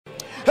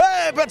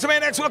Alright,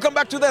 Pennsylvania, welcome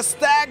back to the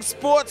Stag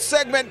Sports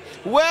segment.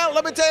 Well,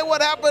 let me tell you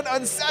what happened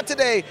on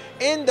Saturday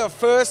in the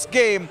first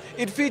game.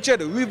 It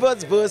featured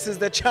Rivers versus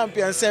the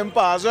champion St.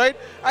 Paul's, right?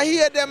 I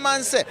hear them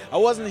man say, I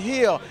wasn't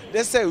here.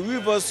 They say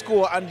Rivers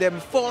score and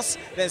them force,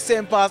 then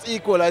St. Paul's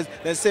equalized,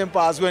 then St.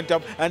 Paul's went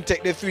up and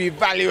take the 3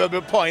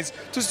 valuable points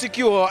to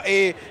secure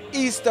a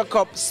Easter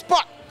Cup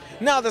spot.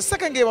 Now, the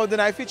second game of the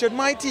night featured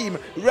my team,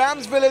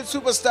 Rams Village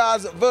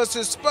Superstars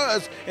versus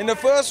Spurs. In the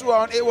first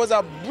round, it was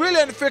a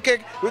brilliant free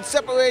kick which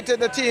separated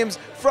the teams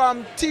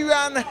from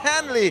Tyrion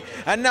Hanley.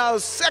 And now,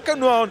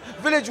 second round,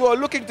 Village were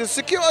looking to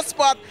secure a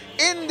spot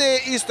in the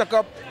Easter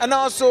Cup and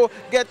also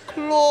get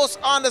close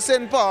on the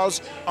St.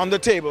 Paul's on the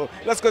table.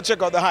 Let's go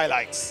check out the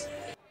highlights.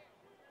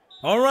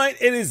 All right,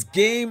 it is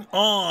game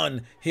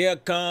on. Here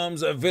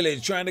comes a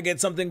Village trying to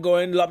get something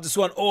going. Lob this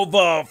one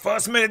over.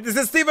 First minute, this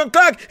is Stephen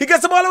Clark. He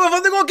gets the ball away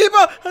from the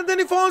goalkeeper and then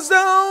he falls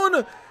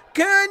down.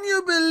 Can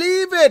you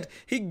believe it?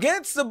 He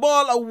gets the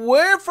ball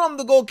away from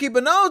the goalkeeper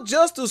now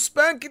just to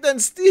spank it,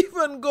 and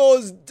Stephen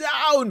goes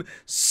down,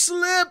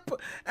 slip,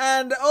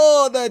 and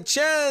oh, the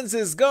chance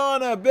is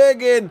gonna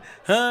begin.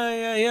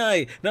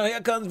 Hi. Now here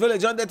comes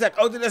Village on the attack.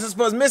 Out the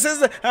Spurs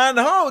misses, and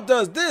how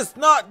does this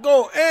not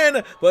go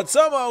in? But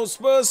somehow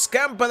Spurs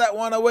scamper that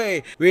one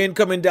away. Rain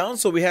coming down,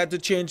 so we had to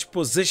change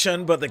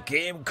position, but the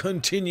game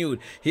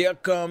continued. Here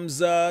comes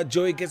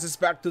Joey, gets us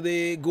back to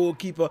the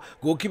goalkeeper.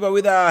 Goalkeeper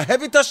with a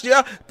heavy touch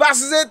there.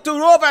 Passes it to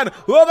Rovan.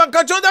 Rovan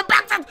controls the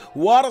back foot.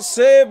 What a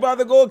save by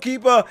the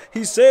goalkeeper.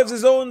 He saves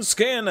his own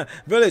skin.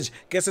 Village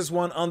gets this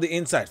one on the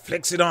inside.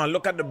 Flicks it on.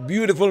 Look at the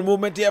beautiful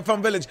movement here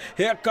from Village.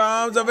 Here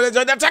comes the Village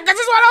on the attack. Gets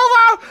this one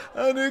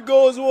over. And it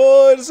goes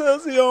wide,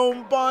 says the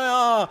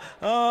umpire.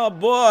 Oh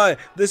boy.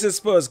 This is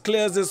Spurs.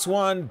 Clears this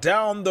one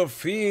down the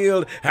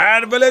field.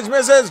 And Village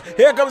misses.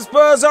 Here comes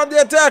Spurs on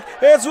the attack.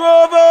 It's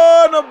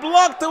Rovan.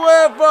 Blocked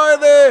away by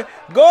the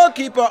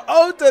goalkeeper.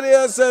 Out of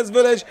there, says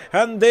Village.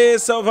 And they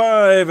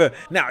survive.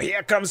 Now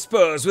here comes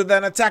Spurs with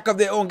an attack of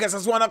their own. Gets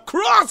us one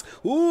across.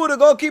 Ooh, the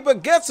goalkeeper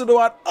gets to the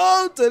one.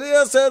 Out of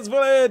there, says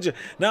Village.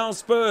 Now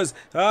Spurs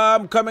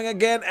coming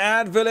again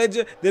at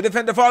Village. The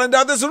defender falling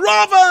down. This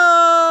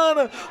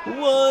Rovan.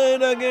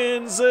 Wide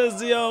again, says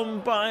the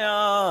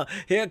umpire.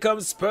 Here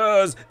comes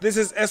Spurs. This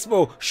is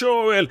Espo.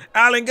 Showell.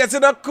 Allen gets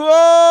it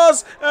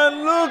across.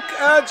 And look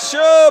at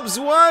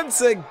Shubs once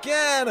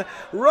again.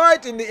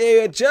 Right in the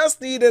area. Just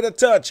needed a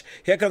touch.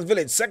 Here comes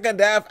Village. Second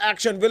half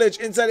action. Village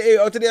inside the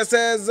area. Out of there,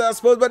 says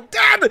Spurs, but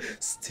then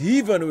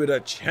Stephen with a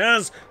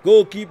chance.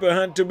 Goalkeeper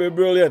had to be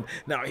brilliant.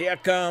 Now here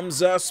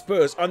comes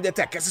Spurs on the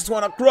attack. Gets this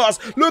one across,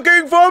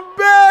 looking for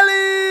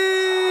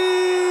Belly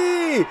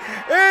in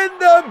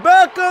the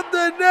back of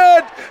the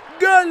net.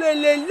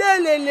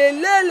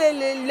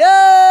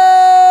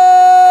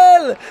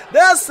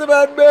 That's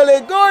about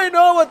Belly going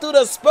over to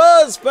the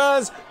Spurs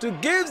fans to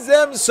give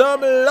them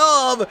some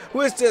love,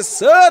 which they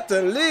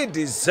certainly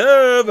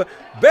deserve.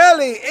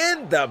 Belly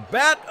in the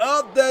back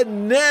of the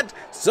net.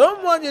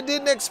 Someone you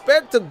didn't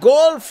expect a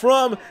goal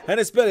from, and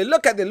it's Belly.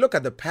 Look at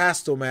the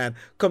pass, though, man.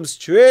 Comes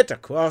straight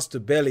across to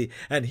Belly,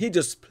 and he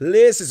just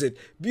places it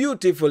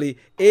beautifully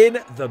in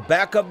the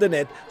back of the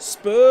net.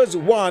 Spurs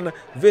 1,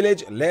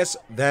 Village less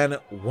than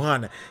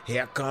 1.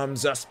 Here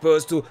comes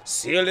Spurs to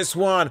seal this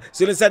one.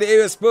 Still inside the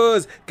area,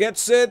 Spurs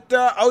gets it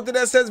out of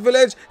there, says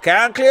Village.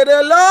 Can't clear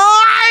their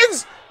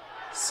lines.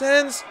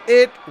 Sends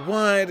it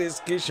wide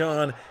is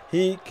Kishon.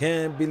 He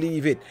can't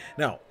believe it.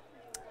 Now,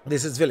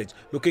 this is Village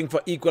looking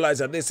for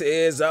equalizer. This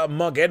is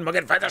Muggin.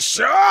 Muggin finds a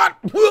shot.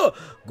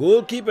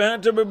 Goalkeeper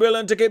had to be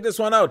brilliant to keep this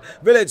one out.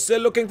 Village still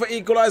looking for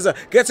equalizer.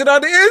 Gets it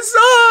on the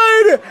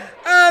inside.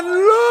 And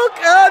look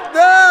at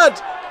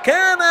that.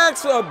 Can't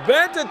ask for a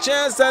better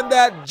chance than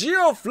that.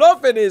 Geo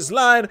Fluff in his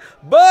line.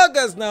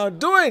 Burger's now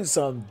doing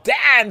some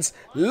dance,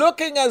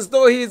 looking as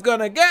though he's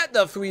gonna get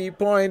the 3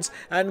 points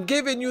and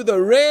giving you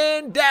the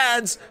rain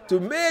dance to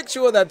make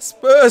sure that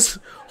Spurs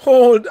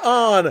hold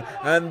on.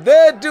 And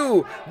they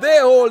do. They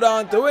hold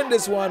on to win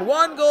this one.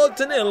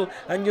 1-0.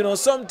 And you know,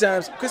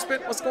 sometimes,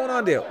 Crispin, what's going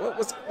on there?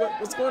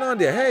 What's going on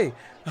there? Hey,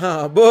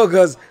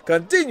 Burgers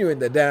continuing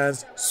the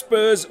dance.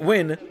 Spurs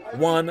win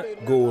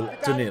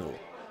 1-0.